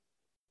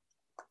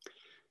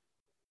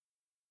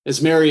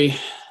As Mary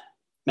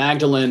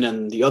Magdalene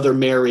and the other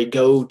Mary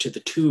go to the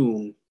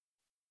tomb,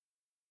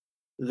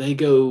 they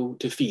go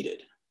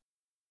defeated.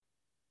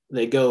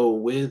 They go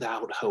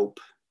without hope.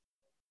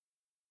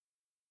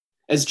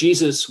 As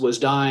Jesus was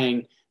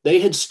dying, they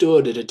had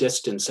stood at a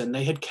distance and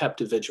they had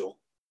kept a vigil.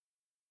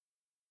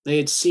 They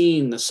had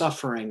seen the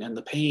suffering and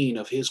the pain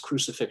of his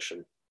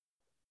crucifixion.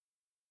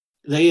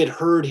 They had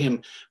heard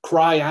him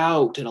cry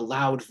out in a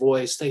loud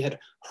voice. They had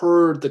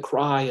heard the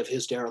cry of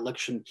his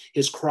dereliction,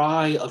 his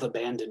cry of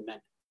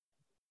abandonment.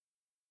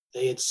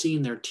 They had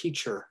seen their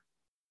teacher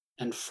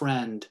and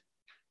friend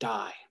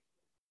die.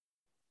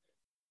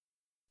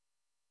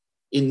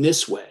 In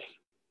this way,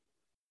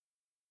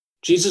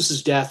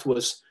 Jesus' death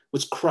was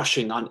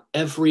crushing on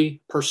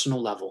every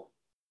personal level.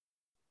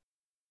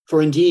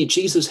 For indeed,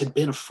 Jesus had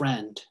been a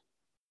friend.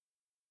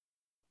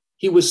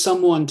 He was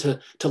someone to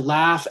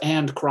laugh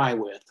and cry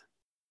with,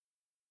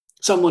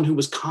 someone who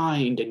was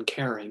kind and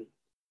caring.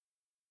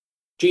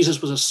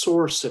 Jesus was a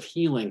source of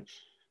healing,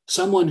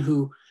 someone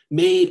who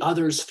made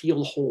others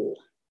feel whole,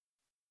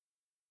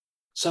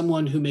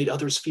 someone who made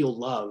others feel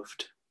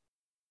loved.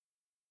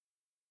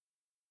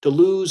 To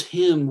lose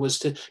him was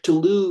to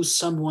lose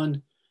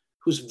someone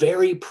whose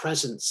very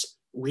presence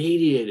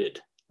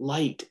radiated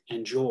light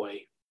and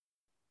joy.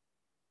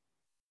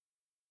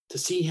 To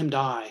see him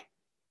die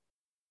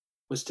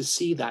was to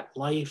see that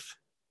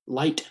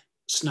light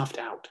snuffed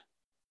out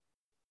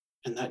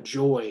and that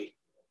joy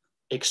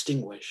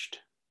extinguished.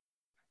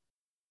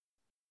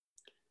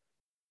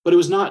 But it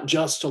was not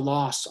just a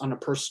loss on a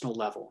personal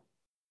level.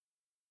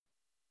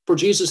 For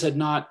Jesus had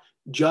not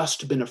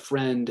just been a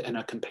friend and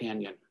a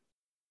companion.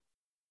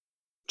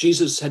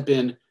 Jesus had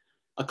been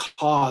a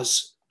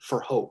cause for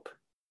hope.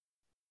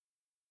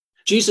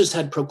 Jesus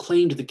had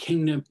proclaimed the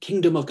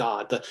kingdom of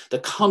God, the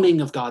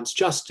coming of God's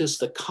justice,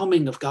 the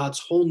coming of God's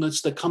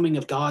wholeness, the coming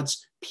of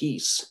God's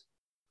peace.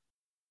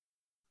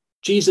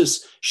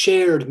 Jesus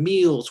shared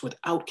meals with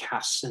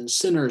outcasts and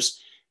sinners.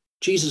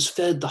 Jesus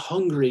fed the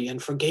hungry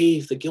and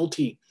forgave the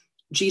guilty.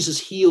 Jesus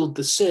healed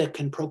the sick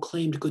and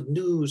proclaimed good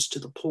news to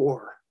the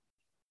poor.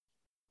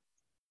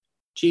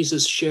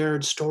 Jesus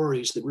shared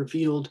stories that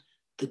revealed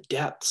the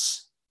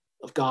depths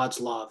of God's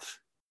love,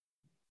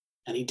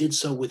 and he did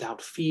so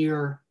without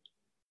fear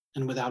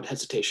and without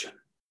hesitation.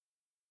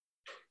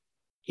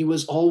 He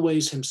was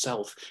always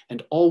himself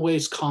and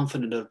always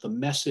confident of the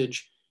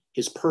message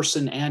his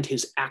person and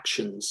his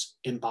actions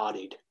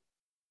embodied.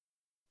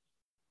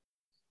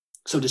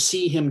 So to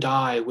see him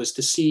die was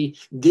to see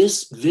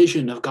this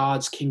vision of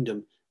God's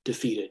kingdom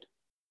defeated.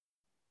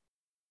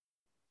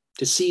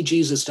 To see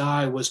Jesus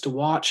die was to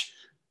watch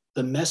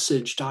the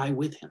message die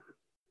with him.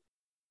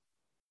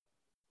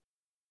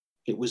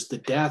 It was the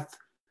death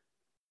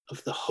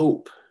of the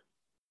hope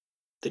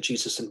that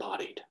Jesus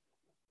embodied.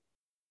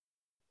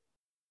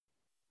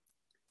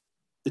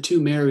 The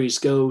two Marys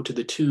go to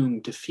the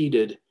tomb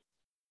defeated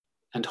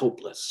and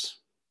hopeless.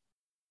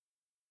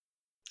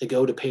 They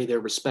go to pay their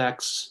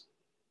respects,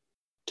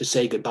 to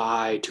say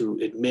goodbye, to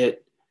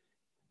admit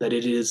that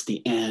it is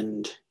the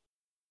end,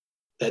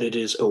 that it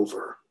is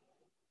over.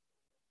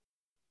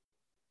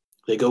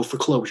 They go for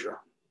closure.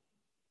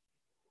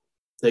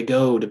 They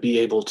go to be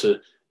able to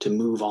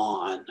move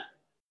on.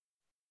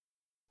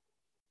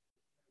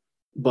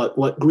 But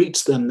what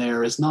greets them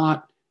there is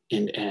not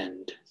an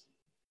end.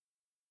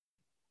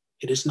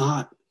 It is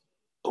not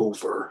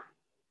over.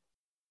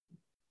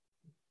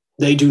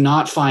 They do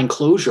not find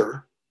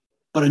closure,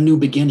 but a new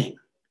beginning.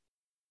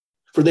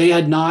 For they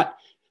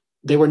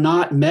were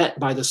not met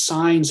by the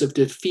signs of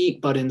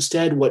defeat, but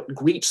instead what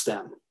greets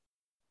them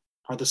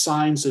are the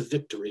signs of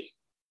victory.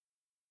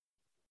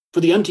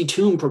 For the empty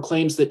tomb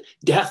proclaims that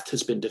death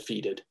has been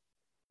defeated.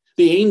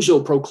 The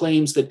angel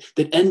proclaims that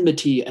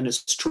enmity and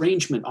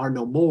estrangement are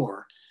no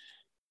more.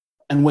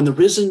 And when the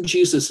risen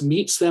Jesus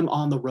meets them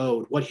on the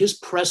road, what his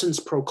presence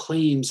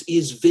proclaims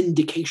is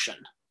vindication.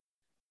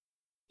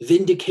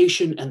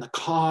 Vindication and the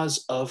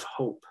cause of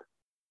hope.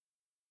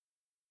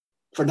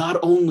 For not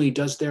only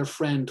does their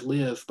friend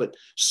live, but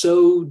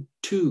so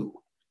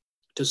too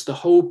does the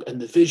hope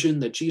and the vision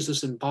that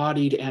Jesus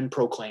embodied and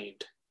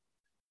proclaimed.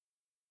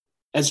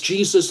 As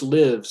Jesus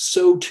lives,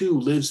 so too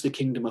lives the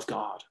kingdom of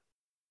God.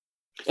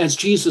 As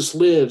Jesus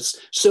lives,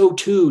 so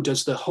too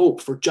does the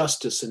hope for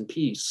justice and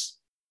peace.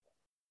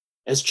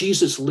 As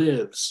Jesus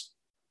lives,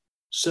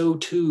 so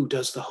too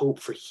does the hope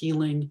for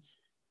healing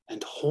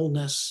and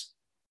wholeness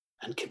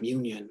and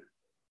communion.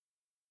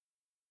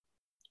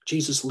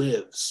 Jesus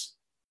lives,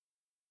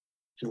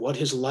 and what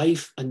his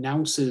life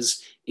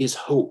announces is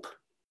hope,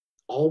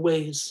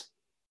 always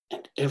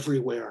and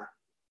everywhere,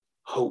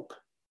 hope.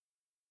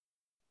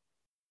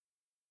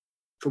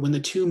 For when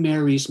the two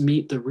Marys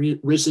meet the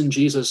risen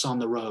Jesus on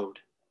the road,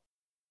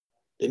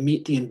 they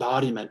meet the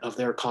embodiment of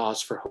their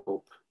cause for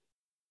hope.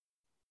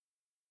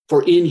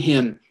 For in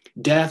him,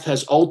 death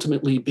has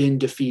ultimately been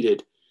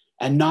defeated,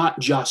 and not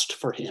just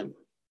for him.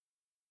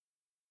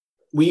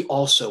 We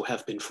also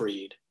have been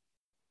freed.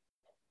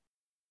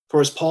 For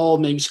as Paul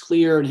makes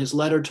clear in his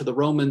letter to the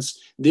Romans,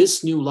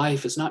 this new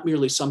life is not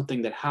merely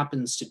something that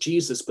happens to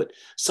Jesus, but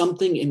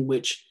something in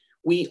which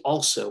we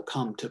also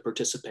come to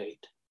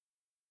participate.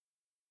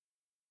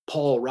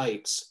 Paul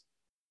writes,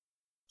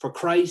 "For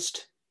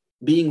Christ,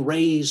 being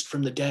raised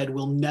from the dead,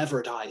 will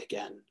never die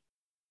again.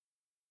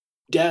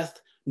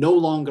 Death no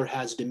longer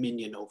has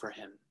dominion over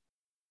him.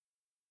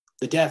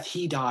 The death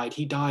he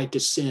died to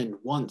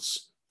sin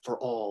once for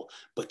all,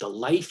 but the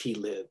life he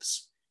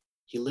lives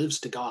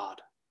to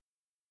God.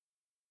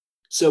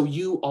 So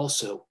you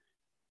also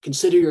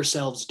consider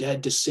yourselves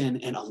dead to sin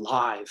and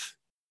alive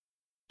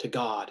to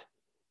God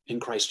in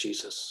Christ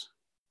Jesus."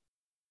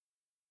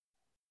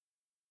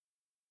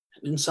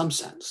 And in some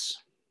sense,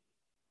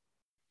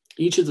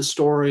 each of the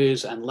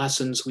stories and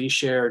lessons we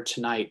shared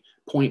tonight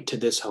point to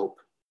this hope.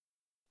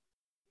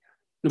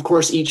 And of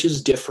course, each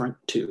is different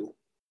too.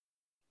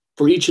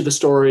 For each of the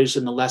stories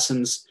and the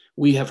lessons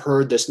we have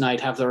heard this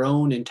night have their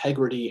own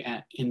integrity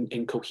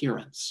and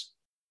coherence.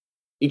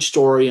 Each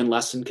story and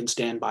lesson can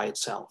stand by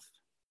itself.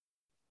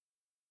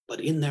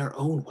 But in their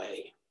own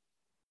way,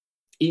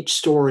 each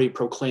story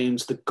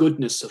proclaims the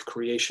goodness of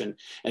creation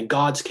and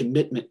God's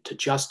commitment to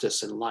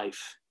justice and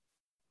life.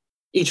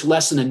 Each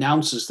lesson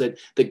announces that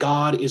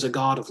God is a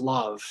God of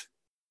love,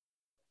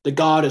 that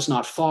God is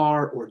not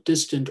far or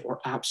distant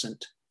or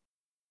absent,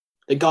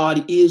 that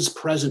God is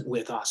present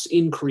with us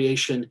in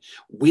creation,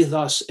 with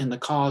us in the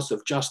cause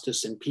of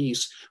justice and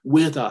peace,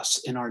 with us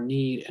in our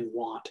need and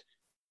want,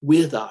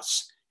 with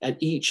us at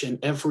each and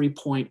every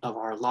point of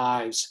our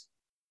lives,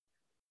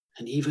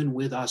 and even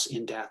with us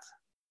in death.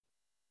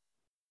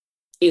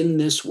 In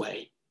this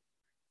way,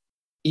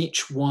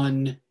 each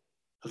one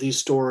of these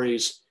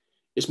stories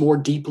is more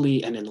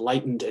deeply and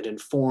enlightened and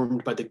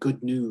informed by the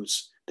good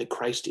news that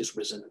Christ is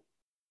risen.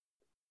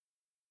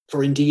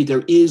 For indeed,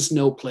 there is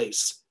no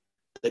place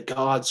that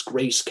God's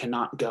grace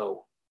cannot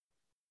go.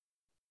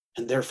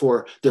 And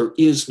therefore, there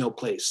is no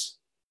place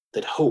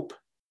that hope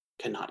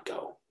cannot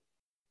go.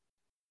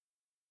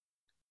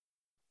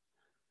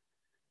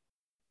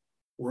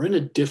 We're in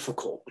a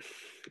difficult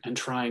and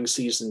trying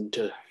season,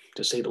 to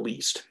say the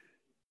least.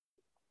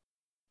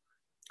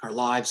 Our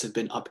lives have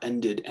been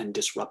upended and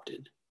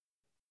disrupted.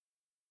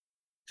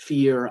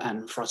 Fear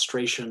and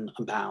frustration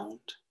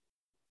abound.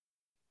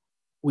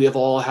 We have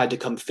all had to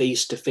come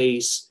face to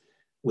face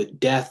with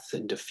death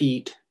and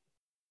defeat,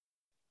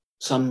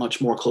 some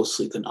much more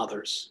closely than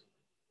others.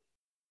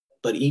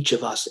 But each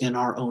of us in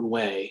our own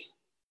way.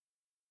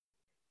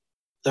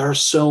 There are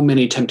so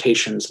many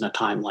temptations in a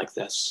time like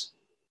this.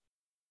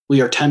 We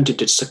are tempted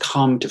to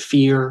succumb to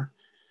fear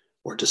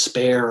or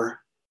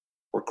despair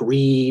or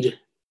greed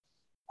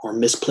or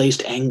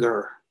misplaced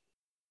anger.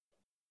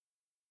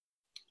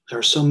 There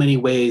are so many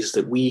ways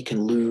that we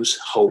can lose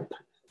hope.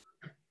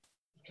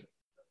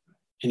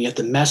 And yet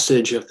the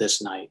message of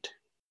this night,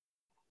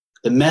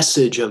 the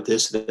message of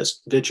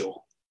this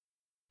vigil,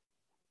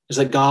 is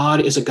that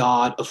God is a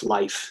God of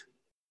life.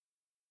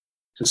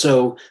 And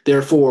so,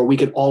 therefore, we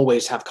can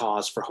always have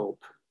cause for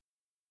hope.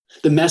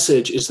 The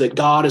message is that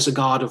God is a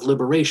God of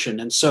liberation,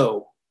 and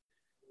so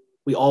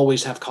we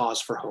always have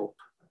cause for hope.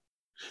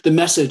 The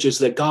message is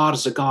that God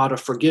is a God of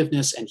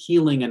forgiveness and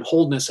healing and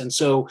wholeness, and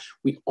so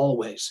we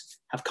always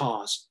have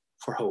cause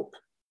for hope.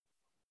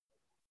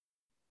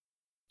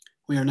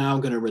 We are now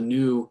going to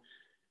renew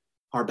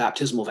our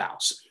baptismal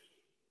vows.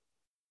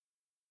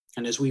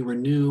 And as we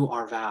renew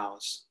our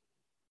vows,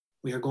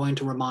 we are going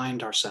to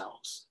remind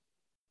ourselves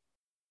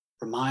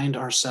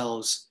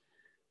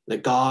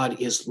that God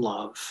is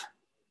love,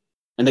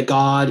 and that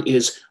God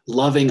is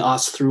loving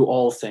us through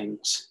all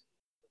things.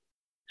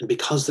 And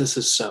because this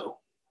is so,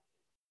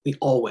 we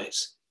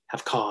always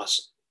have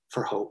cause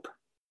for hope.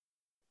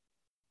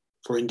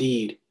 For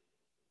indeed,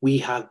 we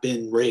have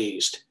been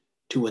raised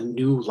to a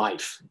new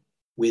life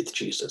with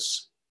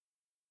Jesus.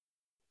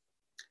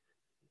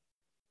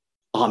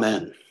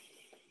 Amen.